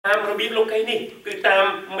តាមរបៀបលោកីនេះគឺតាម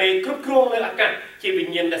មេគ្រប់គ្រងនៅអាកាសជាវិ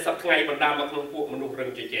ញ្ញាណដែលសពថ្ងៃបណ្ដាលមកក្នុងពួកមនុស្សរឹង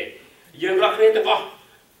ជជែកយើងរាល់គ្នាទាំងអស់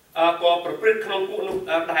ក៏ប្រព្រឹត្តក្នុងពួកនោះ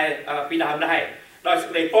ដែរពីដើមដែរដោយសេច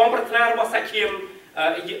ក្តីប៉ងប្រាថ្នារបស់សាច់ឈាម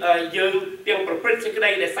យើងទាំងប្រព្រឹត្តសេចក្តី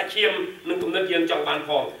ដែលសាច់ឈាមនឹងគំនិតយើងចង់បាន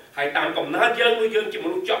ផងហើយតាមកំណើតយើងនោះយើងជាម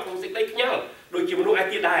នុស្សជាប់ក្នុងសេចក្តីខ្ញាល់ដូចជាមនុស្សឯ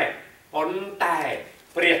ទៀតដែរប៉ុន្តែ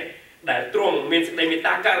ព្រះដែលទ្រង់មានសេចក្តីមេត្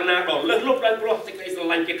តាករុណាដ៏លើសលប់ដោយព្រោះសេចក្តីស្រ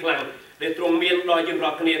ឡាញ់ជាខ្លាំងដែលទ្រង់មានដល់យើងរា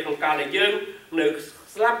ល់គ្នាក្នុងកាលដែលយើងនៅ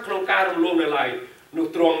ស្លាប់ក្នុងការរំលងនៅឡើយនោះ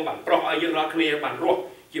ទ្រង់បានប្រោះឲ្យយើងរាល់គ្នាបានរស់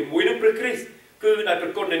ជាមួយនឹងព្រះគ្រីស្ទគឺដោយប្រ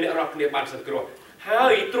គុណនៃអ្នករាល់គ្នាបានសង្គ្រោះហើ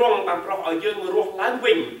យទ្រង់បានប្រោះឲ្យយើងរស់ឡើង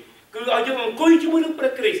វិញគឺឲ្យយើងអង្គុយជាមួយនឹងព្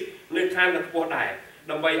រះគ្រីស្ទនៅឋានដ៏ខ្ពស់ដែរ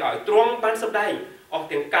ដើម្បីឲ្យទ្រង់បានសម្ដែងអស់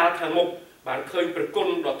ទាំងកាលខាងមុខបានឃើញប្រគុណ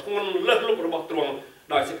ដ៏ធ្ងន់លើសលប់របស់ទ្រង់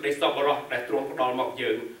ដោយសេចក្តីសប្បុរសដែលទ្រង់ផ្ដល់មកយើ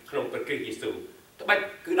ងក្នុងព្រះគ្រីស្ទយេស៊ូវត្បិត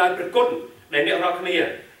គឺដោយប្រគុណដែលអ្នករាល់គ្នា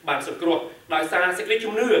បានសង្គ្រោះដោយសារសេចក្តី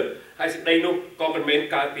ជំនឿហើយសេចក្តីនោះក៏មិនមែន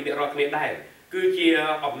កើតពីអ្នករាល់គ្នាដែរគឺជា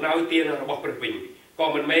អំណោយទានរបស់ព្រះវិញក៏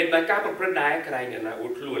មិនមែនដោយការប្រព្រឹត្តដែរក្រែងអ្នកណាអួ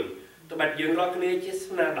តខ្លួនត្បិតយើងរាល់គ្នាជា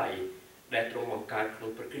ស្នាដៃដែលទ្រង់បង្កើតក្នុ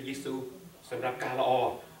ងព្រះគ្រីស្ទយេស៊ូវសម្រាប់ការល្អ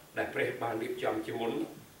ដែលព្រះបានរៀបចំជាមុន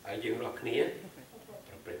ហើយយើងរាល់គ្នា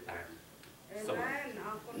ប្រព្រឹត្តតាមសូ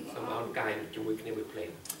មអរកាយជាមួយគ្នាមួយភ្លេង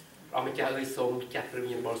ព្រះម្ចាស់អើយសូមចាត់ព្រះវិ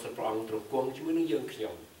ញ្ញាណបរិសុទ្ធព្រះអង្គទ្រង់គង់ជាមួយនឹងយើងខ្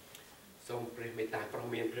ញុំសូមព្រះមេត្តាប្រោះ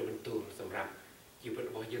មានព្រះបន្ទូលសម្រាប់ជីវិត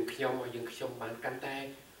របស់យើងខ្ញុំឲ្យយើងខ្ញុំបានកាន់តែ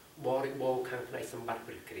បរិបូរណ៍ខាងផ្នែកសម្បត្តិ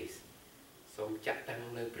ព្រះគ្រីស្ទសូមចាក់តាំង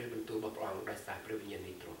នៅព្រះបន្ទូលរបស់ព្រះអង្គដោយសារព្រះវិញ្ញាណ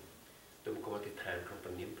នៃទ្រង់ទុំគំអធិដ្ឋានក្នុងព្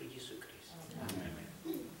រះនាមព្រះយេស៊ូវគ្រីស្ទអាមែន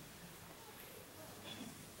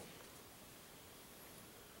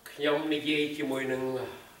ខ្ញុំនិយាយជាមួយនឹង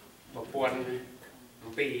ប្រពន្ធ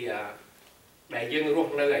អំពីដែលយើងរ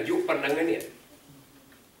ស់នៅអាយុប៉ុណ្ណឹងនេះ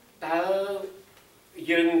តើ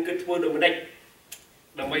យើងគិតធ្វើដូចម្ដេច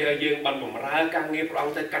ដើម្បីឲ្យយើងបានបម្រើការងារព្រះអ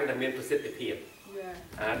ង្គទៅកាន់តែមានប្រសិទ្ធភាព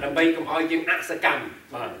ដើម្បីកុំឲ្យយើងអសកម្ម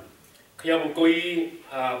បាទខ្ញុំអង្គុយ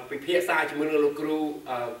ពិភាក្សាជាមួយនឹងលោកគ្រូ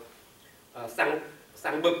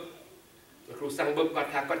សាំងបឹបលោកគ្រូសាំងបឹបគាត់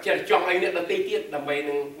ថាគាត់ចេះចង់ឲ្យអ្នកដទៃទៀតដើម្បី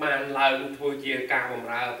នឹងបានឡើងធ្វើជាការបម្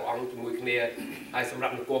រើព្រះអង្គជាមួយគ្នាហើយសម្រា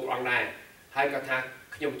ប់នគរព្រះអង្គដែរហើយគាត់ថា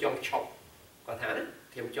ខ្ញុំចង់ឈប់គាត់ថាណា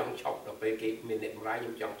ខ្ញុំចង់ឈប់ដល់ពេលគេមានអ្នកបម្រើខ្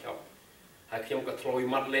ញុំចង់ឈប់ហើយខ្ញុំក៏ធ្លុយ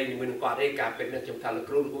មាត់លេងជាមួយនឹងគាត់ទេការពិតនេះខ្ញុំថាលោក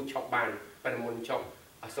គ្រូឈប់បានប៉ុន្តែមុនឈប់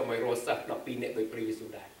អត់សូមឲ្យរស់សិស្ស12នាក់ដូចព្រះយេស៊ូវ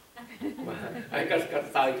ដែរបាទហើយគាត់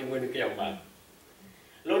សើចជាមួយនឹងខ្ញុំបាទ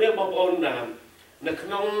លោកអ្នកបងប្អូននៅក្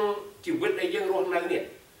នុងជីវិតដែលយើងរស់នៅនេះ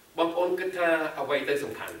បងប្អូនគិតថាអ្វីទៅ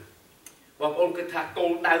សំខាន់បងប្អូនគិតថាគោ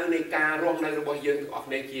លដៅនៃការរស់នៅរបស់យើងទាំងអស់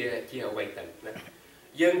គ្នាជាអ្វីទៅណា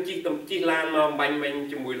យើងជិះឡានមកបាញ់មិញ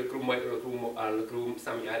ជាមួយលោកគ្រូ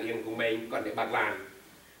សាំយ៉ារៀងគូមេងគាត់ទៅបាក់ឡាន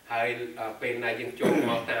ហើយពេលណាយើងចូល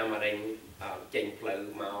មកតាមអរិញចេញផ្លូវ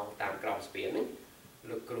មកតាមក្រោមស្ពានហ្នឹង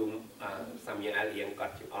លោកគ្រូសាំយ៉ារៀងគា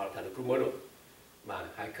ត់ចង្អុលថាលោកគ្រូមើលនោះបាទ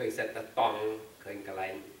ហើយឃើញសិតតែតង់ឃើញកន្លែ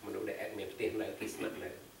ងមនុស្សដែលអត់មានផ្ទះនៅទីស្នាក់នៅ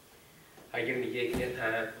ហើយយើងនិយាយគ្នាថា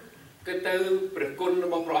គឺទៅព្រះគុណរ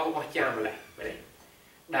បស់ព្រះអង្គអស្ចារ្យម្ល៉េះមែនទេ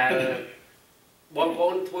ដែលបងប្អូ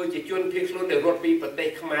នធ្វើជាជនភៀសខ្លួនដែលរត់ពីប្រទេស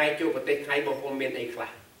ខ្មែរចូលប្រទេសថៃបងប្អូនមានអីខ្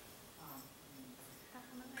លះ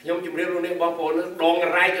ខ្ញុំជម្រាបលោកអ្នកបងប្អូនដង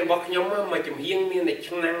រ៉ែករបស់ខ្ញុំមកចំហៀងមានតែ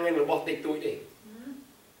ឆ្នាំងរបស់តិចតួចទេ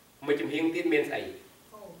មកចំហៀងទៀតមានស្អី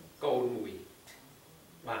កូនមួយ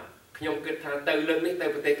បាទខ្ញុំគិតថាទៅលើកនេះទៅ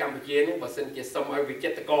ប្រទេសកម្ពុជានេះបើសិនជាសុំឲ្យវិចិ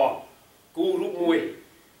ត្រករគូរូបមួយ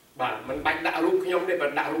បាទមិនបាច់ដាក់រូបខ្ញុំទេបើ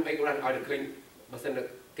ដាក់រូបអីក៏បានឲ្យតែឃើញបើសិន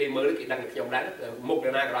គេមើលគេដឹងខ្ញុំដែរមុខនរ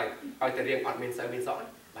ណាក៏ដោយឲ្យតែរៀងអត់មានសើមានសក់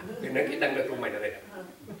បាទគឺនឹងគេដឹងនៅក្នុងមិនទេ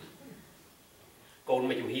កូន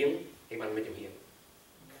មកចំហៀងគេបានមកចំហៀង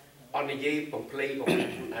អត់និយាយបំភ្លៃលោក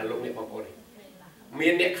អ្នកបងប្អូនមា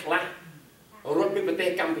នអ្នកខ្លះរត់ពីប្រទេស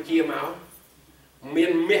កម្ពុជាមកមា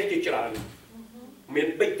នមាសជាច្រើនមាន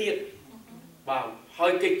ពេជ្រទៀតបាទហើ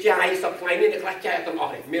យគេចាយសប្តាហ៍នេះអ្នកខ្លះចាយអត់ទាំងអ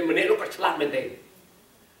ស់ទេមានម្នាក់នោះក៏ឆ្លាតមែនទេ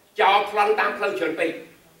ចោលប្លន់តាមផ្លូវច្រើនពេក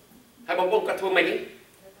ហើយបងប្អូនគាត់ធ្វើម៉េច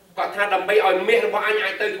គាត់ថាដើម្បីឲ្យមាសរបស់អញអា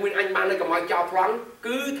ចទៅជាមួយអញបាននៅកុំឲ្យចោលប្លន់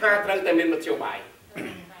គឺថាត្រូវតែមានមធ្យោបាយ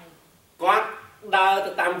គាត់ដើរ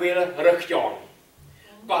ទៅតាមវាលរើសខ្យង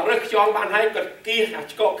គាត់រើសខ្យងបានហើយគាត់គៀសអា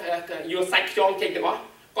ឆ្កកយកសាច់ខ្យងចេញទាំងអស់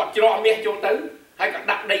គាត់ច្រកមាសចូលទៅហើយក៏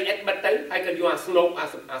ដាក់ដីអិតបិទទៅហើយក៏យកអាស្នូក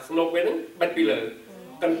វាហ្នឹងបិទពីលើ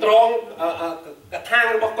កន្ត្រងកថា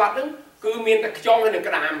របស់គាត់ហ្នឹងគឺមានតែខ្យងហើយនឹង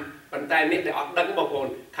ក្តាមប៉ុន្តែនេះដែលអត់ដឹងបងប្អូន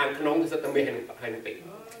ខាងក្នុងគឺសិតតែមាសហើយនឹងពេក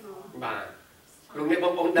បាទលោកអ្នកប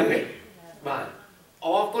ងប្អូនដឹងទេបាទអ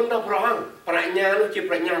រគុណដល់ព្រះអង្គប្រាជ្ញានោះជា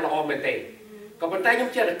ប្រាជ្ញាល្អមែនទេក៏ប៉ុន្តែខ្ញុំ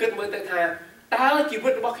ចេះតែគិតមើលទៅថាតើជីវិ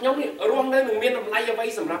តរបស់ខ្ញុំនេះរស់នៅនឹងមានតម្លៃអ្វី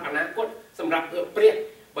សម្រាប់អនាគតសម្រាប់ព្រះ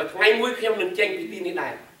បើថ្ងៃមួយខ្ញុំនឹងចេញពីទីនេះដែ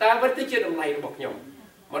រតើអ្វីទៅជាតម្លៃរបស់ខ្ញុំ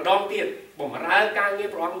ម្ដងទៀតប បំរើការងារ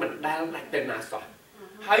ព្រះអង្គមិនដែលដាច់ទៅណាសោះ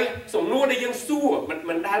ហើយសំណួរដែលយើងសួរ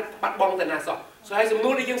មិនដែលបាត់បង់ទៅណាសោះហើយសំណួ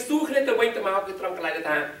រដែលយើងសួរគ្នាទៅវិញទៅមកគឺត្រង់កន្លែង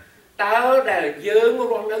ថាតើដែលយើង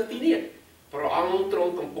រស់នៅទីនេះព្រះអង្គទ្រ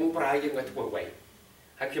ង់កំពុងប្រើយើងឲ្យធ្វើអ្វី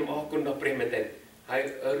ហើយខ្ញុំអរគុណដល់ព្រះមែនទែនហើយ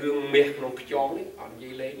រឿងមាសក្នុងខ្យងនេះអត់និយា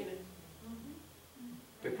យលេងទេណា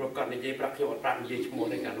ពេលប្រកាសនិយាយប្រាប់ខ្ញុំអត់ប្រាប់និយាយឈ្មោះ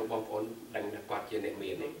ទេកាលនោះបងប្អូនដឹងថាគាត់ជាអ្នកមា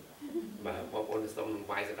នទេបាទបងប្អូនសូម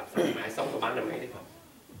វាយស្ដាប់ស្ដាប់ហើយសូមក៏បានតែមិនទេគា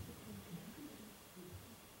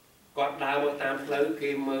ត់ដើរមកតាមផ្លូវគេ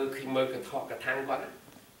មើលកថកកថាំងគាត់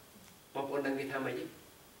បងប្អូនដឹងគេថាម៉េច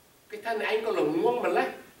គេថាអ្នកឯងក៏ល្ងងម្ល៉េះ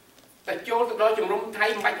តែចូលទៅដល់ជំរំថៃ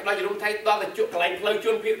មិនបាច់ទៅដល់ជំរំថៃដល់តែជក់កន្លែងផ្លូវ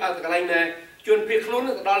ជួនភៀសកន្លែងណាជួនភៀសខ្លួន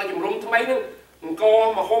ទៅដល់ជំរំថ្មីហ្នឹងអង្គ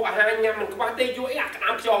មកហូបអាហារញ៉ាំមិនខ្វះទេយកអីអាក្តា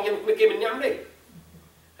មខ្យងខ្ញុំគេមិនញ៉ាំទេ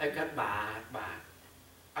ហើយគាត់បាទ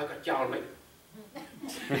ឲ្យគាត់ចោលមិន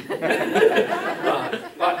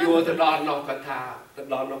គាត់យកទៅដល់នោះគាត់ថាទៅ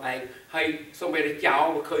ដល់នោះឯងហើយសូម្បីតែចោល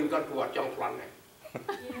មកឃើញគាត់ក៏អត់ចង់ប្លន់ដែរ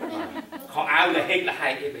ខោអាវទៅហេកលហែ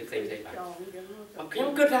កអីផ្សេងបាទខ្ញុំ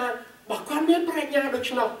គិតថាបើគាត់មានប្រាជ្ញាដូ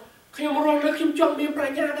ច្នោះខ្ញុំរស់នៅខ្ញុំចង់មានប្រា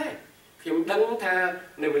ជ្ញាដែរខ្ញុំដឹងថា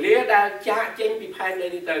នៅវេលាដែលចាក់ចេញពីផែនដី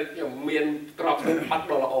នេះទៅខ្ញុំមានក្របបាត់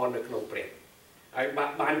ដ៏ល្អនៅក្នុងព្រះហើយបាន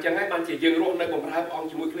អញ្ចឹងហើយបានជាយើងរស់នៅបម្រើព្រះអង្គ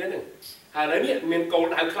ជាមួយគ្នានឹងហើយឥឡូវនេះមានគោល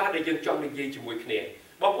ដៅខ្លះដែលយើងចង់និយាយជាមួយគ្នា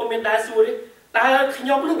បងប្អូនមានដែរសួរទេតើខ្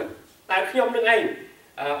ញុំនឹងឯង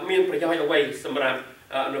មានប្រយោជន៍អ្វីសម្រាប់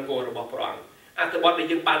នគររបស់ព្រះអង្គអត្ថបទដែល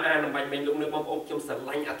យើងបានអានអំបញ្ញមិញលោកនៅបងប្អូនខ្ញុំស្រ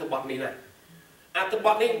ឡាញ់អត្ថបទនេះណាអត្ថប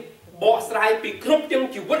ទនេះបកស្រាយពីគ្រប់ទាំង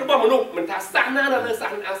ជីវិតរបស់មនុស្សមិនថាសាសនាទៅលើសា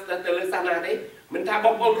សនាទេមិនថាប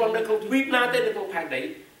ងប្អូនរស់នៅក្នុងទ្វីបណាទេនៅក្នុងផែនដី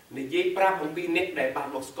និយាយប្រាប់អំពីអ្នកដែលបាន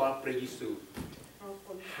មកស្គាល់ព្រះយេស៊ូវ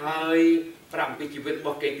ហើយប្រាប់អំពីជីវិតរប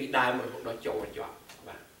ស់គេពីដើមរហូតដល់ចុងបញ្ចប់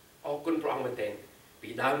បាទអរគុណព្រះអង្គមែនទែនពី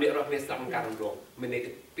ដើមអ្នករស់គ្នាស្ដាប់ការរំលងមានន័យ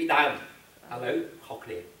ពីដើមឥឡូវខុសគ្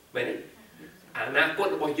នាមែនទេអនាគត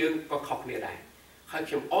របស់យើងក៏ខុសគ្នាដែរហើយ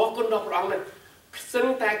ខ្ញុំអរគុណដល់ព្រះអង្គណាស់សឹង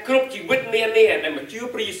តែគ្រប់ជីវិតនានាដែលមកជឿ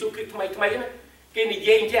ព្រះយេស៊ូវគ្រីស្ទថ្មីណាគេនិ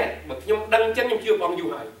យាយអញ្ចឹងបើខ្ញុំដឹងអញ្ចឹងខ្ញុំជឿព្រះអង្គយូរ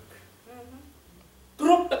ហើយគ្រ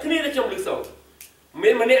ប់តែគ្នាដែលខ្ញុំឮសូរមា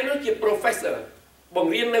នម្នាក់នោះជា professor ប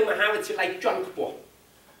ង្រៀននៅមហាវិទ្យាល័យជាន់ខ្ពស់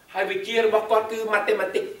ហើយវិជ្ជារបស់គាត់គឺ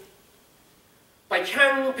mathematics បច្ឆាំ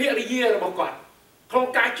ងភរិយារបស់គាត់ក្នុង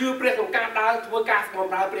ការជឿព្រះក្នុងការដើរធ្វើការប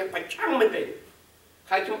ម្រើព្រះបច្ឆាំងមែនទេ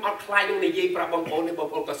ហើយខ្ញុំអត់ខ្លាចនឹងនិយាយប្រាប់បងប្អូននេះបង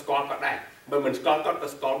ប្អូនក៏ស្គាល់គាត់ដែរបើមិនស្គាល់គាត់ក៏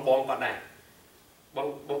ស្គាល់បងគាត់ដែរបង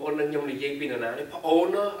ប្អូននឹងខ្ញុំនិយាយពីនរណានេះប្អូ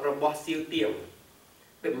នរបស់សៀវទៀង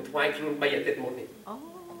ពេលមកថ្វាយខ្លួន3អាទិត្យមុននេះ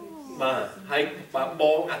បាទហើយប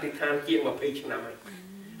ងអធិដ្ឋានជាង20ឆ្នាំ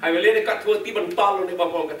ហើយវេលានេះគាត់ធ្វើទីបន្តលោកនេះបង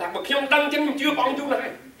ប្អូនគាត់ថាបើខ្ញុំដឹងចឹងខ្ញុំជឿព្រះអង្គយូរណាស់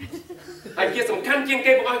ហើយជាសំខាន់ជាង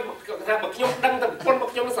គេបងអើគាត់ថាបើខ្ញុំដឹងតែប្រពន្ធរប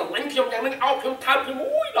ស់ខ្ញុំស្រឡាញ់ខ្ញុំយ៉ាងហ្នឹងអោបខ្ញុំថើបខ្ញុំ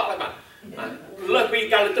អូយដល់ហើយបាទលើសពី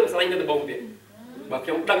ការលើកទឹកស្រឡាញ់នៅដំបូងទៀតបើខ្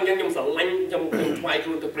ញុំដឹងចឹងខ្ញុំស្រឡាញ់ខ្ញុំថ្វាយខ្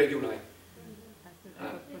លួនទៅព្រះយូរហើយ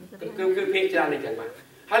គឺភាគច្រើននេះចឹងបាទ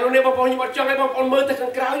ហើយលោកនេះបងប្អូនខ្ញុំអត់ចង់ឲ្យបងប្អូនមើលទៅខា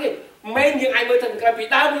ងក្រៅទេមិនយើងអាចមើលទៅខាងក្រៅពី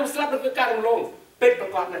ដើមខ្ញុំស្លាប់ដោយការរំលងពេទ្យប្រ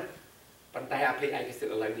កបណាស់ប៉ុន្តែអភិឯកសិទ្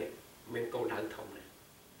ធិឥឡូវនេះមានគោលដៅធំណាស់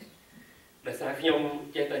ដោយសារខ្ញុំ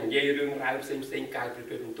ចេះតែនិយាយរឿងរ៉ាវផ្សេងកាយពី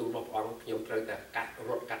ព្រះបន្ទូលរបស់ព្រះអង្គខ្ញុំត្រូវតែកាត់រ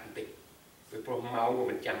ត់កាត់បន្តិចពីព្រោះម៉ោងក៏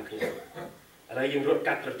មិនចាំខ្ញុំឥឡូវយើងរត់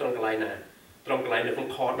កាត់ត្រង់កន្លែងណាត្រង់កន្លែងនៅក្នុង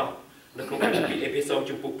ខ10នៅក្នុងពីអេពីសូត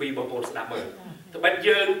ជំពូក2បងប្អូនស្ដាប់មើលត្បិត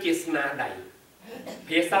យើងជាស្នាដៃ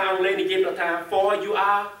ភាសាអង់គ្លេសនិយាយថា for you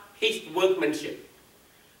are his workmanship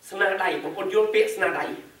ស្នាដៃបងប្អូនយល់ពាក្យស្នាដៃ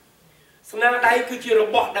ស្នាដៃគឺជារ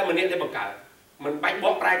បស់ដែលម្នាក់ដែលបង្កើតមិនបាច់ប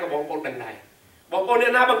កប្រែក៏បងប្អូនដឹងដែរបងប្អូនអ្ន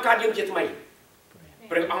កណាបង្កើតយើងជាថ្មី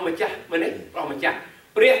ព្រះអង្គម្ចាស់មែនទេព្រះអង្គម្ចាស់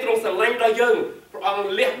ព្រះទ្រង់ស្រឡាញ់ដល់យើងព្រះអង្គ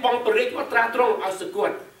លះបង់ព្រះរាជអត្រាទ្រង់ឲ្យសគ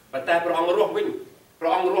ត់ប៉ុន្តែព្រះអង្គរស់វិញព្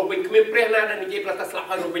រះអង្គរស់វិញគ្មានព្រះណាដែលនិយាយប្រកាសស្លាប់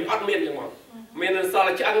ហើយរស់វិញអត់មានយ៉ាងមកមានស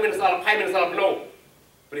ល់ឆ្អឹងមានសល់ផែនមានសល់ភ្នោ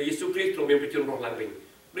ព្រះយេស៊ូវគ្រីស្ទទ្រង់មានប្រជញ្ញរស់ឡើងវិញ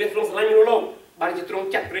ព្រះទ្រង់ស្រឡាញ់មនុស្សលោកបានជាទ្រង់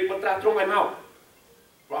ចាត់ព្រះរាជអត្រាទ្រង់ឲ្យមក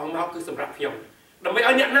ព្រះអង្គមកគឺសម្រាប់ខ្ញុំដើម្បី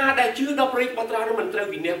ឲ្យអ្នកណាដែលជឿដល់ព្រះរាជអត្រានោះមិនត្រូវ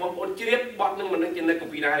វិនាសបងប្អូនជ្រាបបទនឹងមិននឹងជានៅក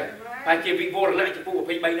ពីដែរតែជាវិវរណៈចំពោះ23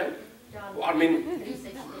ហ្នឹងអត់មាន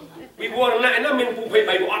វិវរណៈណាមានពុះ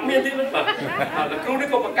23អត់មានទេបាទលោកគ្រូនេះ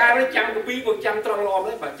ក៏ប្រកាសចាំកពីក៏ចាំត្រង់ឡំ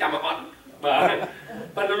ដែរបាទចាំអត់បាទ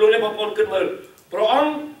ប៉ុន្តែលោកនេះបងប្អូនគិតមើលព្រះអង្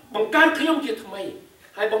គបង្កើតខ្ញុំជាថ្មី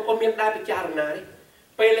ហើយបងប្អូនមានដែរពិចារណាទេ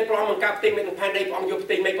ពេលដែលព្រះអង្គបង្កើតផ្ទៃមេឃផែនដីព្រះអង្គយកផ្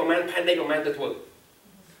ទៃមេឃប្រមាណផែនដីប្រមាណទៅធ្វើ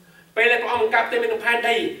ពេលដែលព្រះអង្គបង្កើតផ្ទៃមេឃផែន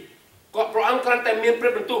ដីក៏ព្រះអង្គគ្រាន់តែមានព្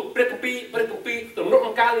រះបន្ទូលព្រះគម្ពីរទំនុកក្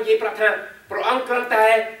នុងការនិយាយប្រាប់ថាព្រះអង្គគ្រាន់តែ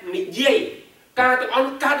និយាយការទាំងអ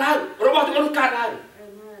ស់កើតឡើងរបស់ទាំងអស់កើតឡើង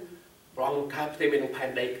ព្រះអង្គកើតផ្ទៃមេឃផែន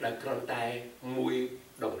ដីដែលគ្រាន់តែមួយ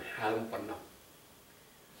ដង្ហើមប៉ុណ្ណោះ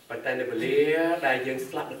ប៉ុន្តែនៅវេលាដែលយើង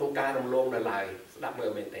ស្លាប់នៅក្នុងការរំលងដល់ឡើយស្ដាប់មើ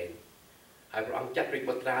លមែនទេ ហើយព្រះអង្គចាត់ព្រះ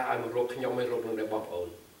បុត្រាឲ្យមករកខ្ញុំឲ្យរកនឹងដល់បងប្អូន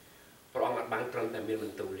ព្រះអង្គអត់បានត្រឹមតែមានប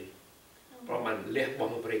ន្ទូលទេព្រះអង្គបានលះប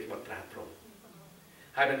ង់ព្រះបុត្រាទ្រង់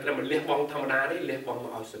ហើយមិនត្រឹមលះបង់ធម្មតាទេលះបង់ម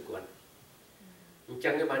កឲ្យសគត់អញ្ចឹ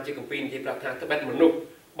ងបានជាគម្ពីរនិយាយប្រាប់ថាត្បិតមនុស្ស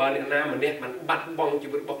បើអ្នកណាម្នាក់បានបាត់បង់ជី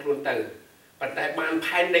វិតរបស់ខ្លួនទៅប៉ុន្តែបាន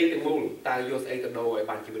ផែនដីទាំងមូលតើយកស្អីទៅដូរឲ្យ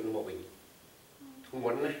បានជីវិតមកវិញធ្ង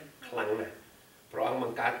ន់ណាស់ខ្លាំងណាស់ព្រះអង្គប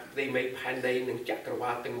ង្កើតទីមេឃផែនដីនិងចក្រវា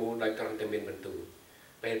ឡទាំងមូលដោយគ្រាន់តែមានបន្ទូល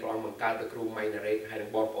ពេលព្រះអង្គបង្កើតទៅគ្រូម៉ៃណារ៉េតហើយនឹង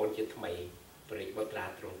បងប្អូនជាថ្មីព្រះបុត្រា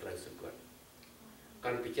ទ្រង់ត្រូវសគត់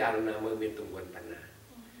កាន់ពិចារណាមើលមានទង្វើប៉ុណ្ណា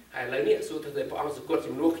ហើយឥឡូវនេះសួរថាព្រះអង្គសគត់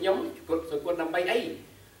ជំនួសខ្ញុំសគត់ដើម្បីអី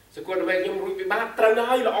សគត់ដើម្បីខ្ញុំរួចពីបាបត្រូវ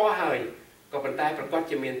ហើយល្អហើយក៏ប៉ុន្តែប្រកាស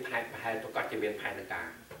ជាមានផែនប្រហែលប្រកាសជាមានផែនការ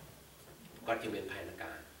ប្រកាសជាមានផែន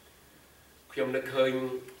ការខ្ញុំនឹកឃើញ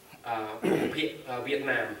ភាគវៀត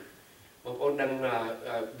ណាមបងប្អូនដឹង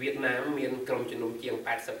វៀតណាមមានក្រុមជំនុំជាង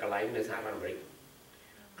80កន្លែងនៅសហរដ្ឋអាមេរិក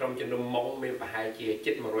ក្រុមជំនុំម៉ុងមានប្រហែលជា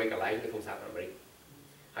ជិត100កន្លែងនៅក្នុងសហរដ្ឋអាមេរិក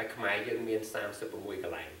ហើយខ្មែរយើងមាន36ក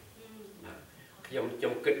ន្លែងបាទខ្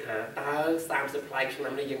ញុំគិតថាតើ30ផ្លែឆ្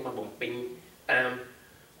នាំនេះយើងមកបំពេញតាម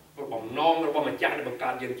បំណងរបស់ម្ចាស់ដែលបង្កើ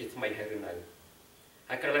តយើងជាថ្មីហើយឬនៅ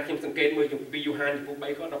ហើយកាលណាខ្ញុំសង្កេតមើលពីយូហានចំពោះ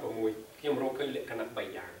3ខ16ខ្ញុំរកឃើញលក្ខណៈ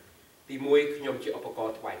3យ៉ាងទី1ខ្ញុំជាឧបករ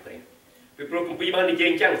ណ៍ថ្វាយព្រះពីព្រោះគម្ពីរបាននិយាយ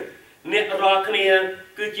អញ្ចឹងអ្នករាល់គ្នា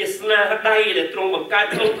គឺជាស្នាដៃដែលទ្រង់បង្កើត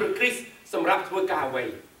ក្នុងព្រះគ្រីស្ទសម្រាប់ធ្វើការអ្វី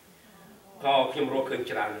ក៏ខ្ញុំរកឃើញ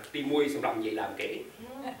ច្រើនទី1សម្រាប់និយាយដើមគេ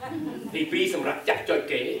ទី2សម្រាប់ចាក់ចុច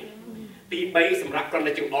គេទី3សម្រាប់គ្រាន់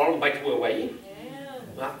តែចង្អុលមិនបាច់ធ្វើអ្វី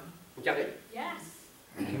បាទអញ្ចឹងទេ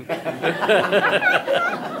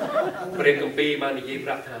ព្រះគម្ពីរបាននិយាយប្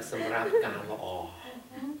រាប់ថាសម្រាប់ការល្អ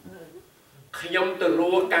ខ្ញុំទៅរ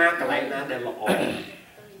កការកន្លែងណាដែលល្អ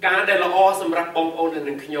ការដែលល្អសម្រាប់បងប្អូន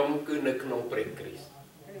និងខ្ញុំគឺនៅក្នុងព្រះគ្រីស្ទ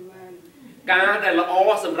ការដែលល្អ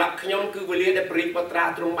សម្រាប់ខ្ញុំគឺវេលាដែលព្រះបុត្រា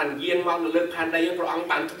ទ្រង់បានយាងមកនៅលើផែនដីព្រះអង្គ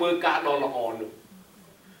បានធ្វើការដ៏ល្អនោះ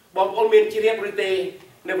បងប្អូនមានជ្រាបឬទេ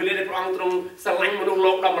នៅវេលាដែលព្រះអង្គទ្រង់ស្រឡាញ់មនុស្ស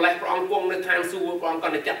លោកដល់ម្លេះព្រះអង្គគង់នៅឋានសួគ៌ព្រះអង្គក៏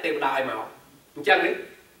ចាត់ទេវតាឲ្យមកអញ្ចឹងទេ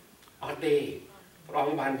អត់ទេព្រះអ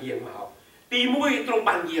ង្គបានយាងមកទី1ទ្រង់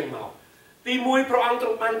បានយាងមកទី1ព្រះអង្គទ្រ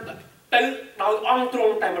ង់បានទៅដោយអង្គទ្រ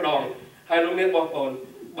ង់តែម្ដងហើយលោកអ្នកបងប្អូន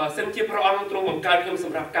បើសិនជាព្រះអង្គទ្រង់បង្កើតខ្ញុំស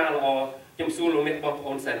ម្រាប់ការល្អខ្ញុំសួរលោកអ្នកបងប្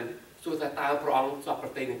អូនសិនសួរថាតើព្រះអង្គសពប្រ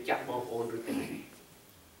ទេសនឹងចាក់បងប្អូនឬទេ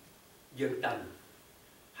យើងដឹង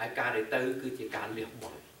ហើយការដែលទៅគឺជាការលះប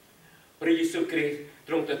ង់ព្រះយេស៊ូវគ្រីស្ទ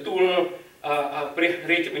ទ្រង់ទទួលព្រះ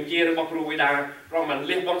រាជបញ្ជារបស់ព្រះវេដាព្រះអង្គបាន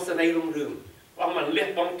លះបង់សេរីរុងរឿងព្រះអង្គបានលះ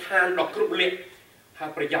បង់ឋានដ៏គ្រប់លក្ខហើយ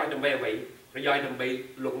ប្រយោជន៍ដើម្បីអ្វីប្រយោជន៍ដើម្បី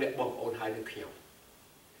លោកអ្នកបងប្អូនហើយនឹងខ្ញុំ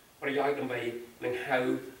ប្រយោជន៍ដើម្បីនឹងហៅ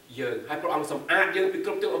យើងហើយព្រះអង្គសម្អាតយើងពីគ្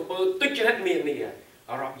រប់ទាំងអំពើទុច្ចរិតនានា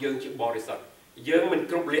រាប់យើងជាបរិសុទ្ធយើងមិន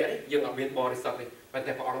គ្រប់លក្ខទេយើងអត់មានបរិសុទ្ធទេប៉ុន្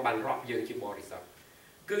តែព្រះអង្គបានរាប់យើងជាបរិសុទ្ធ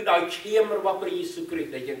គឺដោយឈាមរបស់ព្រះយេស៊ូវគ្រីស្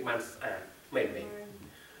ទដែលយើងបានស្អាតមែនទេ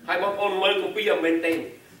ហើយបងប្អូនមើលគម្ពីរអមែនទេ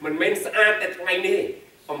មិនមែនស្អាតតែថ្ងៃនេះ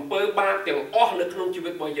អំពើបាបទាំងអស់នៅក្នុងជីវិ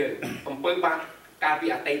តរបស់យើងអំពើបាបកាលពី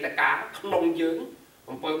អតីតកាលក្នុងយើង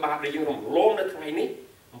អំពើបាបដែលយើងរំលងនៅថ្ងៃនេះ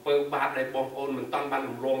អំពើបាបដែលបងប្អូនមិនតាន់បាន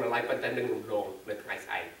រំលងនៅឡើយប៉ុន្តែនឹងរំលងនៅថ្ងៃ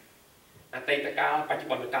ស្អែកអតីតកាលបច្ចុប្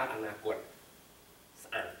បន្នកាលអនាគត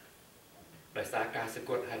ស្អាតដោយសារការសគ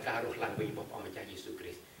ត់ហើយការរស់ឡើងវិញរបស់ព្រះម្ចាស់យេស៊ូវគ្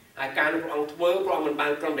រីស្ទហើយការដែលព្រះអង្គធ្វើព្រះអង្គមិនបា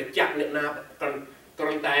នគ្រាន់តែចាក់អ្នកណាគ្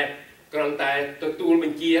រាន់តែទទួលប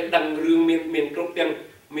ញ្ជាដឹងរឿងមានគ្រប់ទាំង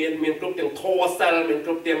មានគ្រប់ទាំងធម៌សិលមានគ្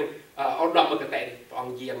រប់ទាំងឧត្តមគតិព្រះអ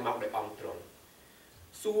ង្គយាងមកដោយអង្គទ្រង់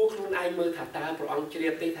សួរខ្លួនឯងមើលថាតើព្រះអង្គជ្រា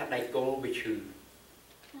បទេថាដៃគោវាឈឺ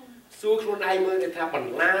សួរខ្លួនឯងមើលថាប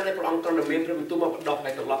ន្លាដែលព្រះអង្គទ្រង់តែមានព្រះបន្ទូលមកបដោះហើ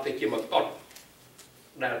យត្រឡប់ទៅជាមកុដ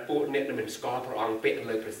ដែលពួកអ្នកដែលមិនស្គាល់ព្រះអង្គពាក់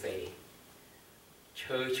លើព្រះសេ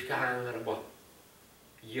ឈើឆ្កាងរបស់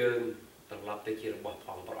យើងត្រឡប់ទៅជារបស់ផ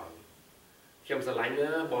ងព្រះអង្គខ្ញុំស្រឡាញ់ណា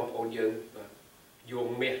បងប្អូនយើងយោង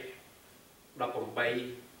មាស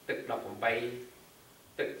18ទឹក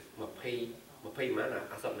18ទឹក20ម៉ាន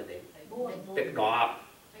អាសតមែនទេទឹក10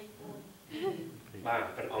បាទ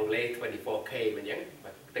ប្រអង់គ្លេស 24K មិនអញ្ចឹង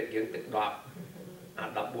បាទទឹកយើងទឹក10អា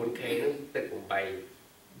 14K ហ្នឹងទឹក8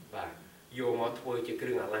បាទយកមកធ្វើជាគ្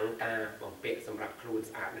រឿងអលង្ការបំពាក់សម្រាប់ខ្លួន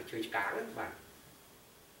ស្អាតនៅឈើឆ្កាងបាទ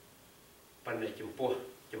ប៉ុន្តែចំពោះ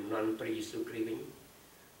ចំណន់ព្រះយេស៊ូវគ្រីស្ទវិញ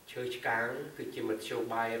ឈើឆ្កាងគឺជាមធ្យោ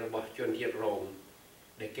បាយរបស់ជនជាតិរ៉ូម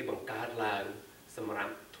ដែលគេបង្កើតឡើងសម្រា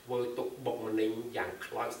ប់ធ្វើទុកបុកម្នេញយ៉ាង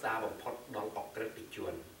ខ្លោចសារបំផុតដល់អក្រិតជ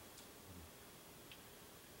ន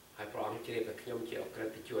ហើយព្រះអង្គជ្រាបថាខ្ញុំជាអក្រិត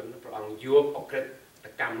ជនព្រះអង្គយកអក្រិត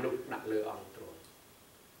កម្មនោះដាក់លើអង្គទ្រង់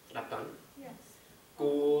ស្ដាប់តើ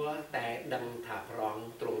គួរតែដឹងថាព្រះអង្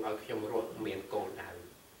គទ្រង់ឲ្យខ្ញុំរស់មានគោលដៅ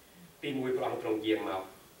ទី1ព្រះអង្គទ្រង់យាងមក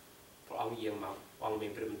ព្រះអង្គមា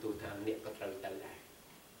នព្រះបន្ទូលថាអ្នកក៏ត្រូវទៅដែរ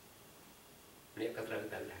អ្នកក៏ត្រូវ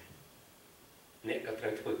ទៅដែរអ្នកក៏ត្រូ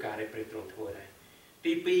វធ្វើការដែលព្រះទ្រង់ធ្វើដែរ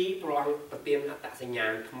ទី2ព្រះអង្គប្រទានអត្តសញ្ញា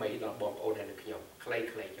ណថ្មីដល់បងប្អូនហើយនឹងខ្ញុំខ្លីៗ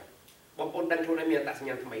ចុះបងប្អូនដឹងខ្លួនឯងមានអត្តសញ្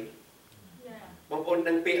ញាណថ្មីបងប្អូន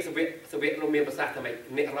ដឹងពាក្យសវៈលោកមានប្រសាសន៍ថាម៉េច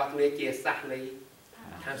អ្នករាល់គ្នាជាសាសនៃ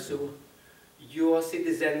ឋានសួគ៌ Your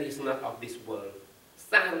citizen is not of this world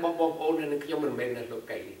សាសរបស់បងប្អូនហើយនឹងខ្ញុំមិនមែននៅលោ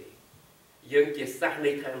កីនេះទេយើងជាសាស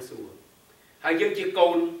នៃឋានសួគ៌ហើយយើងជាកូ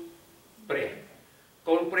នព្រះ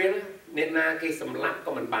អ្នកណាគេសម្លាប់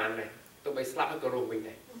ក៏មិនបានដែរទោះបីស្លាប់ហើយក៏រស់វិញ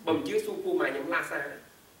ដែរបើមិនជឿសួរពូម៉ែខ្ញុំឡាសា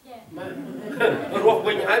បាទរស់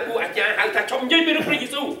វិញហើយពូអាចារ្យហៅថាឈប់និយាយពីព្រះយេ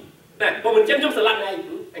ស៊ូវណាបើមិនចឹងខ្ញុំស្រឡាញ់ឯង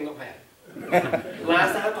អញងប់ហើយឡា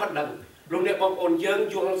សាគាត់ដឹងលោកអ្នកបងប្អូនយើង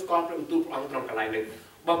យល់ស្គាល់ព្រះបន្ទូលព្រះអង្គត្រង់កន្លែងនេះ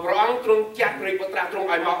បើព្រះអង្គទ្រង់ចាត់ព្រះពុត្រទ្រង់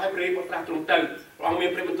ឲ្យមកឲ្យព្រះពុត្រទ្រង់ទៅព្រះអង្គមាន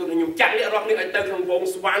ព្រះបន្ទូលថាខ្ញុំចាត់អ្នករាល់គ្នាឲ្យទៅក្នុងវង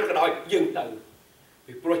ស្វានក៏ដោយយើងទៅ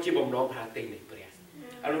ពីព្រោះជាបំណងផាទីនេះព្រះ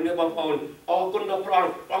អរលោកអ្នកបងប្អូនអរគុណដល់ព្រះអ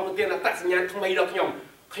ង្គប្រទានអត្តសញ្ញាណថ្មីដល់ខ្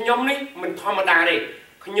ញុំនេះមិនធម្មតាទេ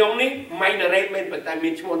ខ្ញុំនេះម៉ៃណារ៉េតមិនប៉ុន្តែមា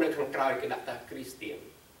នឈ្មោះនៅខាងក្រោយគេដាក់ថាគ្រីស្ទៀន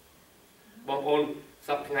បងប្អូនស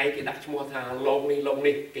ប្តាហ៍ថ្ងៃគេដាក់ឈ្មោះថាលោក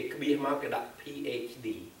នេះគេក្បៀសមកគេដាក់ PhD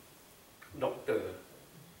Doctor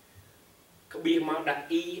ក្បៀសមកដាក់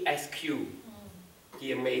ESQ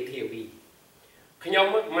ជាមេធាវីខ្ញុំ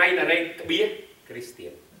ម៉ៃណារ៉េតក្បៀសគ្រីស្ទៀ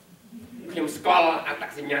នខ្ញុំស្គាល់អត្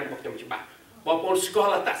តសញ្ញាណរបស់ខ្ញុំច្បាស់បងប្អូនស្គា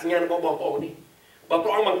ល់អត្តសញ្ញាណរបស់បងប្អូននេះបើព្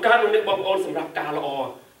រះអង្គបង្កើតលោកអ្នកបងប្អូនសម្រាប់ការល្អ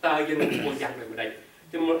តើយើងនឹងធ្វើយ៉ាងដូចម្ដេច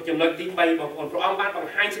ចំណុចទី3បងប្អូនព្រះអង្គបានប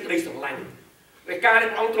ង្ហាញសេចក្តីស្រឡាញ់ដោយការដែល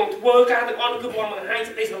ព្រះអង្គទ្រង់ធ្វើការទាំងអស់គឺព្រះអង្គបង្ហាញ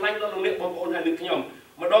សេចក្តីស្រឡាញ់ដល់លោកអ្នកបងប្អូនហើយនឹងខ្ញុំ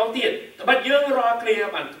ម្ដងទៀតត្បិតយើងរាល់គ្នា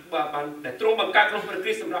បានដែលទ្រង់បង្កើតក្នុងព្រះគ្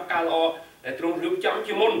រីស្ទសម្រាប់ការល្អដែលទ្រង់រៀបចំ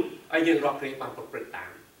ជាមុនហើយយើងរាល់គ្នាបានប្រព្រឹត្តតា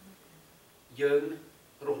មយើង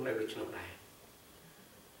រស់នៅដូចនោះដែរ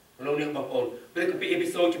លោកអ្នកបងប្អូនព្រះគម្ពីរអេពី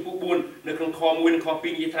សូតចំពោះ4នៅក្នុងខ1និងខ2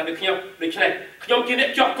និយាយថាដូចខ្ញុំដូច្នេះខ្ញុំជាអ្នក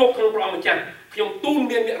ជាប់គុកក្នុងព្រះអង្គម្ចាស់ខ្ញុំទូល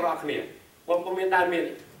មានអ្នករាល់គ្នាបងប្អូនមានដើមមាន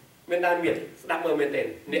ស្ដាប់មើលមែនទេ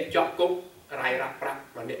អ្នកជាប់គុករាយរាប់ប្រាក់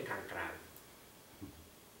ដល់អ្នកខាងក្រៅ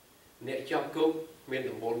អ្នកជាប់គុកមាន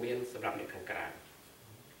ដំបូលមានសម្រាប់អ្នកខាងក្រៅ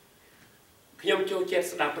ខ្ញុំចូលចិត្ត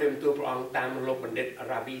ស្ដាប់ព្រះបន្ទូលព្រះអង្គតាមលោកបណ្ឌិត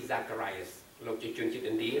Ravi Zacharias លោកជាជនជា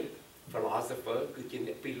តិឥណ្ឌា philosopher គឺជា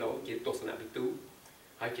អ្នកពីឡូជាទស្សនវិទូ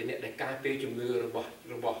ហើយជាអ្នកដែលការពារជំនឿរបស់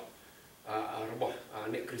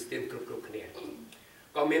អ្នកគ្រីស្ទានគ្រប់គ្នា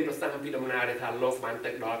ក៏មានប្រសាសន៍ពីដំណើរដែលថាលោកបាន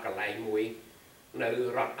ទៅដល់កន្លែងមួយនៅ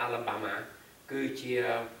រដ្ឋ Alabama គឺជា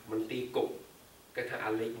មន្ទីរគុកគេថា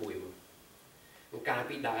អាលេខ1មកកាល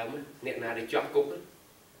ពីដើមអ្នកណាដែលជាប់គុក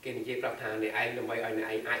គេនិយាយប្រាប់ថាអ្នកឯងដើម្បីឲ្យអ្នក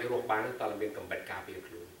ឯងអាចរស់បានតើមានកំបិតការពារ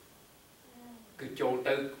ខ្លួនគឺចូល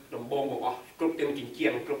ទៅដំបងបងអស់គ្រប់ទាំងចិញ្ចៀ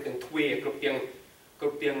នគ្រប់ទាំងទ្វារគ្រប់ទាំង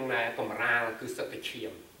កម្រាលគឺសិតតែឈា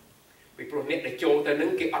មពីព្រោះអ្នកដែលចូលទៅនឹ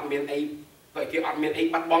ងគេអត់មានអី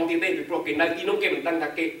បាត់បង់ទៀតទេពីព្រោះគេនៅទីនោះគេមិនដឹងថា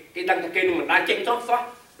គេដឹងថាគេនឹងមិនដាច់ចេញចោះសោះ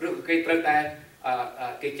ឬក៏គេត្រូវតែ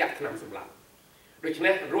គេចាក់ថ្នាំសម្លាប់ដូច្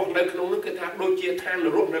នេះរស់នៅក្នុងនោះគឺថាដូចជាឋានន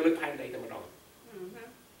រកនៅលើផែនដីតែម្ដង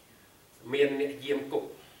មានអ្នកយាមគុក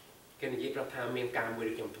គេនិយាយប្រាប់ថាមានការមួយ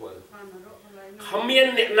ដែលខ្ញុំធ្វើគ្មាន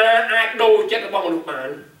អ្នកណាអាចដូរចិត្តរបស់មនុស្សបាន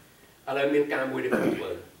ឥឡូវមានការមួយដែលខ្ញុំធ្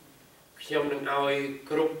វើខ្ញុំនឹងឲ្យ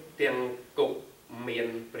គ្រប់ទាំងគុកមាន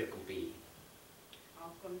ព្រះគម្ពីរ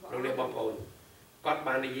លោកអ្នកបងប្អូនគាត់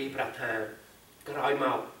បាននិយាយប្រាប់ថាក្រោយម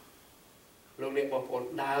កលោកអ្នកបងប្អូន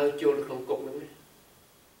ដើរចូលក្នុងគុកហ្នឹង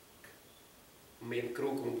មានគ្រូ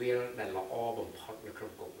គង្វាលដែលល្អបំផុតនៅក្នុ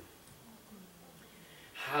ងគុក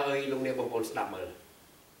ហើយលោកអ្នកបងប្អូនស្ដាប់មើល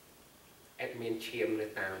អត់មានឈាមនៅ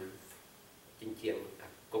តាមចិញ្ចៀន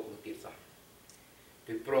គុកនោះទៀតសោះ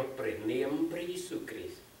ពីព្រោះព្រះនាមព្រះយេស៊ូវគ្រី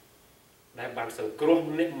ស្ទដែលបានសង្គ្រោះ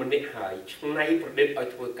ម្នាក់ហើយឆ្នៃប្រឌិតឲ្យ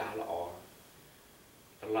ធ្វើការល្អ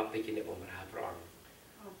ត្រឡប់ទៅជាអ្នកបម្រើព្រះអង្គ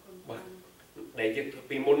បាទដែលយើង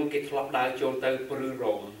ពីមុនគេធ្លាប់ដើរចូលទៅព្រឺ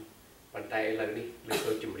រ៉ូមប៉ុន្តែឥឡូវនេះលើធ្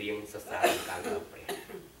វើចម្រៀងសរសើរការដល់ព្រះ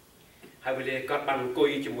ហើយវេលាគាត់បានអង្គុយ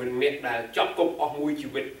ជាមួយនឹងអ្នកដែលជាប់គុកអស់មួយជី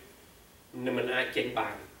វិតនឹងមិនអាចចេញបា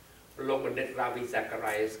នលោកបណ្ឌិត Ravi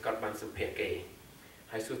Zacharias គាត់បានសម្ភាសគេ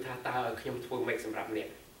ហើយសួរថាតើឲ្យខ្ញុំធ្វើម៉េចសម្រាប់អ្ន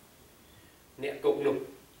កគុកនោះ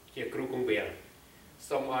ជាគ្រូគង្វាល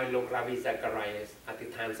សូមឲ្យលោក Ravi Zacharias អធិ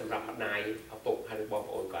ដ្ឋានសម្រាប់ម្ដាយឪពុកហើយបង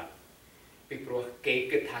ប្អូនគាត់ពីព្រោះគេ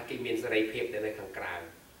គិតថាគេមានសេរីភាពនៅខាងក្រៅ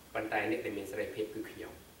ប៉ុន្តែអ្នកដែលមានសេរីភាពគឺខ្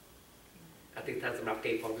ញុំអធិដ្ឋានសម្រាប់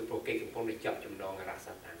គេផងពីព្រោះគេកំពុងតែជាប់ចំណងរ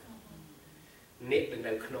សាតាំងអ្នកដែល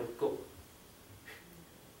នៅក្នុងគុក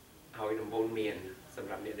ឲ្យដំបូលមានសម្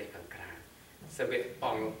រាប់អ្នកដែលខាងក្រៅសវៈប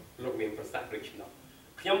ងលោកមានប្រសាសន៍ដូចនោះ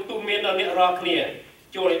ខ្ញុំទូមានដល់អ្នករាល់គ្នា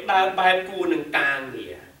ចូលឲ្យដើរបែបគួរនឹងការងា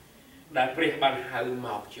រដែលព្រះបានហៅម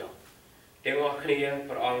កចុះទាំងអស់គ្នា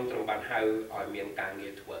ព្រះអង្គទ្រង់បានហៅឲ្យមានការងា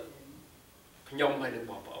រធ្វើខ្ញុំហើយនឹង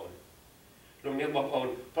បងប្អូន លោកអ្នកបងប្អូន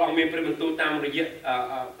ព្រះអង្គមានព្រះបន្ទូលតាមរយៈ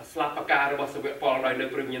ស្លាបប្រការរបស់សាវកពលដោយនៅ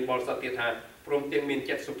ព្រះវិញ្ញាណបរិសុទ្ធទៀតថាព្រមទាំងមាន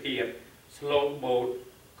ចិត្តសុភាពស្លូតបូត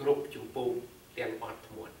គ្រប់ជំពូកទាំងអត់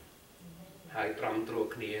ធ្មត់ហើយត្រង់ត្រួត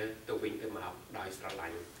គ្នាទៅវិញទៅមកដោយស្រឡា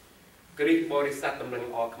ញ់គ្រីស្ទបរិស័ទដំណឹង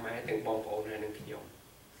អខ្មែរទាំងបងប្អូនហើយនិងខ្ញុំ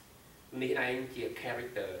នេះឯងជា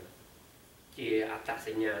character ជាអត្តស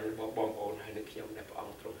ញ្ញាណរបស់បងប្អូនហើយនិងខ្ញុំដែលព្រះអ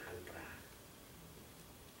ង្គទ្រង់ហាន់ប្រា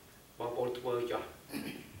បងប្អូនធ្វើ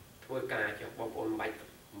ការចុះបងប្អូនមិន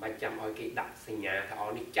បាច់ចាំឲ្យគេដាក់សញ្ញាថាអូ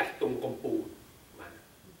នេះចាស់ទុំកំពូលបាទ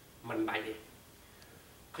មិនបាច់ទេ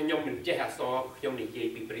ខ្ញុំមិនចេះអក្សរខ្ញុំនិយាយ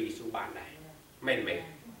ពីព្រះយេស៊ូវបានដែរមែន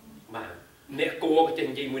បាទអ្នកគួរក៏ចេះ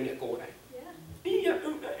និយាយមួយអ្នកគួរដែរទីយ៉ា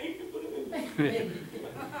អឺ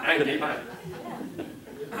អាចនិយាយបាន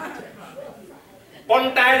ប៉ុ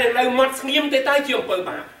ន្តែនៅមាត់ស្ងៀមទេតាជាអំពើ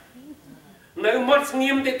បាបនៅមាត់ស្ងៀ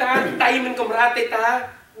មទេតាដៃមិនកំរាតទេតា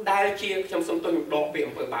ដែលជាខ្ញុំសុំទោសដកពី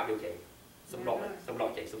អំពើបាបវិញចេញសំដក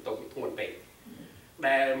ចេញសុំទោសធ្ងន់ពេក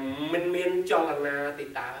ដែលមិនមានចលនាទេ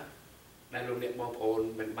តាដែលលោកអ្នកបងប្អូន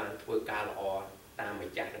មិនបានធ្វើការល្អតាម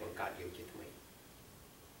ម្ចាស់ដែលបង្កើតយើងជាថ្មី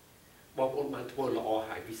បងប្អូនបានធ្វើល្អ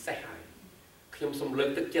ហើយពិសេសហើយខ្ញុំសូមលើក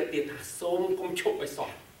ទឹកចិត្តទៀតថាសូមកុំឈប់ឲ្យសោះ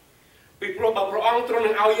ពីព្រោះបើព្រះអង្គទ្រង់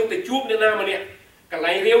នឹងឲ្យយើងទៅជួបអ្នកណាម្នាក់កន្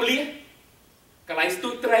លែងរាវលៀសកន្លែងស្ទូ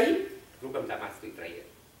ចត្រីគ្រូកំតាបានស្ទូចត្រី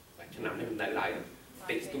បាទឆ្នាំនេះមិននៅឡើយ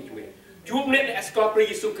តិចស្ទូចជាមួយជួបអ្នកដែលស្គាល់ព្រះ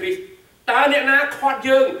យេស៊ូវគ្រីស្ទតើអ្នកណាខាត់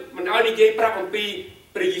យើងមិនឲ្យនិយាយប្រាប់អំពី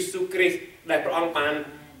ព្រះយេស៊ូវគ្រីស្ទដែលព្រះអង្គបាន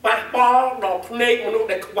ប៉ះពាល់ដល់ភ្នែកមនុស្ស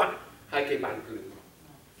ដែលខ្វាក់ហើយគេបានភ្លឺ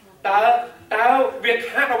តើវា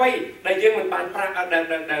ខាត់អ្វីដែលយើងមិនបានប្រាប់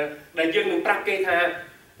ដែលយើងនឹងប្រាប់គេថា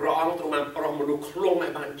ព្រះអង្គទ្រង់បានប្រោះមនុស្សខ្លងឲ្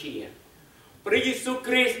យបានជាព្រះយេស៊ូវ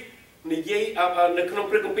គ្រីស្ទនិយាយនៅក្នុង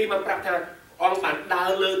ព្រះគម្ពីរបានប្រាប់ថាអង្គបានដើ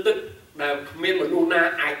រលើទឹកដែលគ្មានមនុស្សណា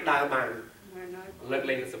អាចដើរបានលើក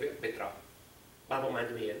លែងសាវកពេត្រុសបានប្រមាណ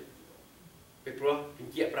ជំហានពីព្រោះប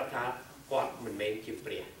ញ្ជាក់ប្រាប់ថាគាត់មិនមែនជា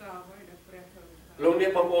ព្រះលោកអ្ន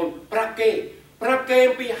កបងប្អូនប្រាប់គេ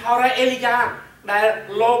អំពីហោរ៉ាអេលីយ៉ាដែល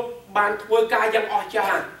លោកបានធ្វើការយ៉ាងអស្ចា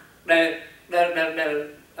រ្យដែល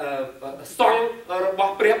សង្ឃរប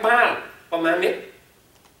ស់ព្រះបាលប្រមាណនេះ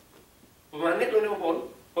លោកអ្នកបងប្អូន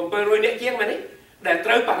700នាក់ជាងមែនទេដែលត្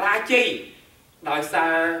រូវបរាជ័យដោយសា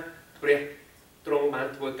រព្រះទ្រង់បាន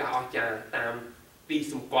ធ្វើការអស្ចារ្យតាមទី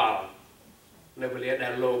សម្គាល់នៅវេលាដែ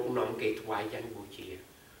លលោកនាំគេថ្វាយយ៉ាងបូជា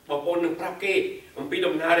បងប្អូននឹងប្រាប់គេអំពី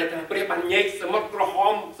ដំណើរដែលថាព្រះបានញែកសមុទ្រក្រហ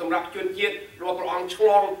មសម្រាប់ជនជាតិរបស់ព្រះអង្គឆ្ល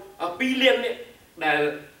ង2លាននេះដែល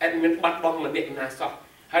អត់មានបាត់បង់ម្នាក់ណាសោះ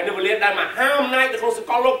ហើយនៅវេលាដែលមហាអំណាចនៅក្នុងស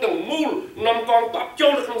កលលោកទាំងមូលនាំកងទ័ពចូ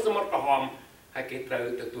លទៅក្នុងសមុទ្រក្រហមហើយគេត្រូវ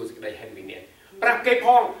ទទួលសេចក្តីហិនវិនាសប្រាប់គេផ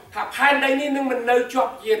ងថាផែនដីនេះនឹងមិននៅជា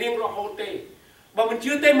ប់ជារៀងរហូតទេបើមិន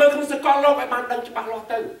ជឿទេមើលក្នុងសកលលោកឲ្យបានដឹងច្បាស់លាស់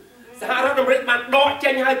ទៅសហរដ្ឋអាមេរិកបានដកចេ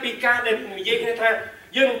ញហើយពីការដែលនិយាយគ្នាថា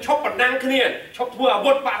យើងនឹងឈប់បណ្ដាំងគ្នាឈប់ធ្វើអា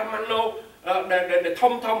វុធបរមាណូដែល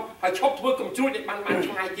ធំហើយឈប់ធ្វើកំជ្រួចដែលបាន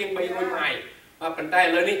ឆ្ងាយជាង300ម៉ាយប៉ុន្តែឥ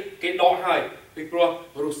ឡូវនេះគេដកហើយពីព្រោះ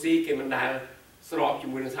រុស្ស៊ីគេមិនដែលស្របជា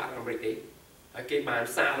មួយនឹងសហរដ្ឋអាមេរិកទេហើយគេបាន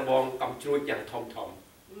សាកល្បងកំជ្រួចយ៉ាងធំ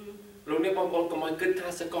លោកអ្នកបងប្អូនកុំឲ្យគិតថា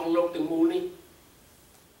សកលលោកទាំងមូលនេះ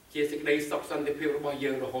ជាសេចក្តីសុខសន្តិភាពរបស់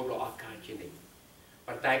យើងរហូតដល់អស់កលជានិច្ច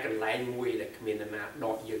ប៉ុន្តែកន្លែងមួយដែលគ្មានអ្នកណាដ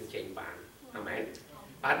កយើងចេញបានអាមែន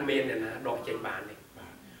អត់មានអ្នកណាដកចេញបានទេ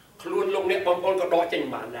ខ្លួនលោកអ្នកបងប្អូនក៏ដកចេញ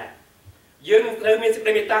បានដែរយើងត្រូវមានសេចក្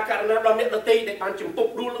តីមេត្តាករុណាដល់អ្នកដទៃដែលបានជំពប់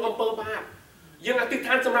ដួលនឹងអំពើបាបយើងអធិដ្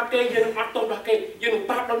ឋានសម្រាប់គេយើងនឹងអត់ទោសដល់គេយើងនឹង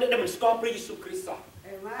ប្រាប់ដល់អ្នកដែលមិនស្គាល់ព្រះយេស៊ូវគ្រីស្ទសោះ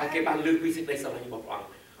ហើយគេបានលើកពីសេចក្តីស្រឡាញ់របស់ព្រះអង្គ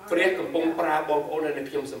ព្រះកំពុងប្រើបងប្អូននៅ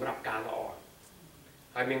ខ្ញុំសម្រាប់ការល្អ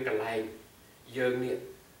ហើយមានកន្លែងយើងនេះ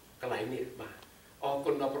កន្លែងនេះបាទអរ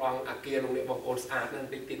គុណដល់ព្រះអង្គអាគារលោកអ្នកបងប្អូនស្អាតណាស់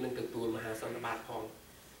តិចទៀតនឹងទទួលមហាសន្និបាតផង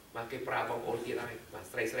បាទគេប្រើបងប្អូនទៀតហើយបាទ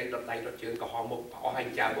ស្រីដុតដៃដុតជើងក៏ហោមុខអស់ហើយ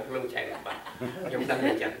ចាមុខលើឆែកបាទខ្ញុំដឹង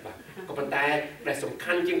តែចឹងបាទក៏ប៉ុន្តែដែលសំ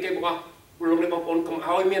ខាន់ជាងគេបងប្អូនលោកអ្នកបងប្អូនកុំ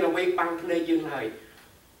ឲ្យមានអ្វីបាំងភ្នែកយើងឡើយ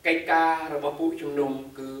កិច្ចការរបស់ពួកជំនុំ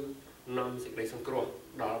គឺនាំសេចក្តីសង្គ្រោះ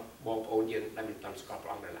ដល់បងប្អូនយើងដែលមិនទាន់ស្គាល់ព្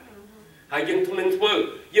រះអង្គនៅឡើយហើយយើងនឹងធ្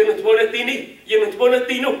វើនៅទីនេះយើងនឹងធ្វើនៅ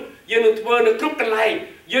ទីនោះយើងនឹងធ្វើនៅគ្រប់កន្លែង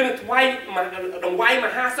យើងនឹងថ្វាយដង្វាយម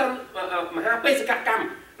ហាបេសកកម្ម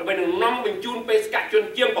ដើម្បីនឹងនាំបញ្ជូនបេសកជន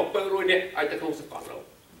ជាង700នាក់ឲ្យទៅក្នុងសកលលោក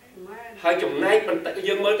ហើយចំណែកបន្តិច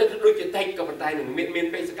យើងមើលទៅដូចជាតិចក៏ប៉ុន្តែនឹងមាន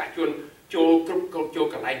បេសកជនចូលគ្រប់ចូល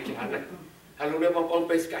កន្លែងច្រើនណាស់ហើយលោកអ្នកបងប្អូន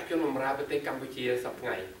បេសកជនបម្រើប្រទេសកម្ពុជាសប្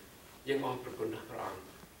តាហ៍យើងអរព្រគុណដល់ព្រះអង្គ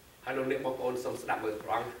ហើយលោកអ្នកបងប្អូនសូមស្ដាប់មើលព្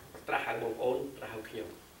រះអង្គត្រាស់ហៅបងប្អូនត្រាស់ហៅខ្ញុំ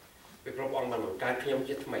ពីព្រះអង្គបានបង្កើតខ្ញុំ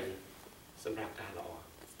ជាថ្មីសម្រាប់ការល្អ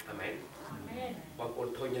អាមែនបងប្អូន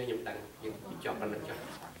ធុញហើយខ្ញុំដឹងយើងចប់ប៉ុណ្ណឹងចុះ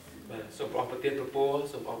បាទសូមព្រះអង្គប្រទានពរ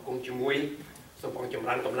សូមព្រះអង្គគង់ជាមួយសូមព្រះអង្គចម្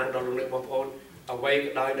រើនកម្លាំងដល់លោកអ្នកបងប្អូនអ្វីក៏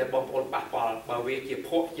ដោយដែលបងប្អូនប៉ះពាល់បើវាជា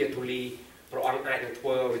ភក់ជាធូលី ព្រះអង្គអាចនឹងធ្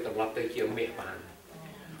វើឲ្យត្រឡប់ទៅជាមាសបាន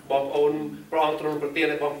បងប្អូនព្រះអង្គទ្រង់ប្រទាន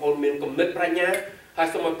ឲ្យបងប្អូនមានគំនិតប្រាជ្ញាហើយ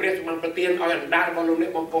សូមឲ្យព្រះបានប្រទានឲ្យអណ្ដាតរបស់លោកអ្ន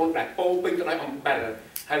កបងប្អូនដែលពោពេញទៅដោយអំបិល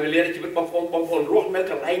ហើយវេលានៃជីវិតបងប្អូនរស់នៅ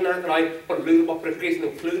កន្លែងណាក៏ដោយពន្លឺរបស់ព្រះគ្រីស្ទនឹ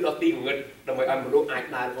ងភ្លឺដល់ទីងងឹតដើម្បីឲ្យមនុស្សអាច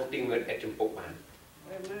ដើរក្នុងទីងងឹតឥតចំពុកបាន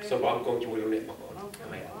សូមព្រះអង្គគង់ជាមួយលោកអ្នកបងប្អូនអា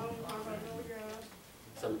មែន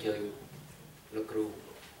សូមអញ្ជើញលោកគ្រូ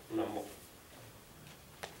នាំមុខ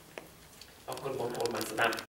អរគុណបងប្អូនបានស្ដាប់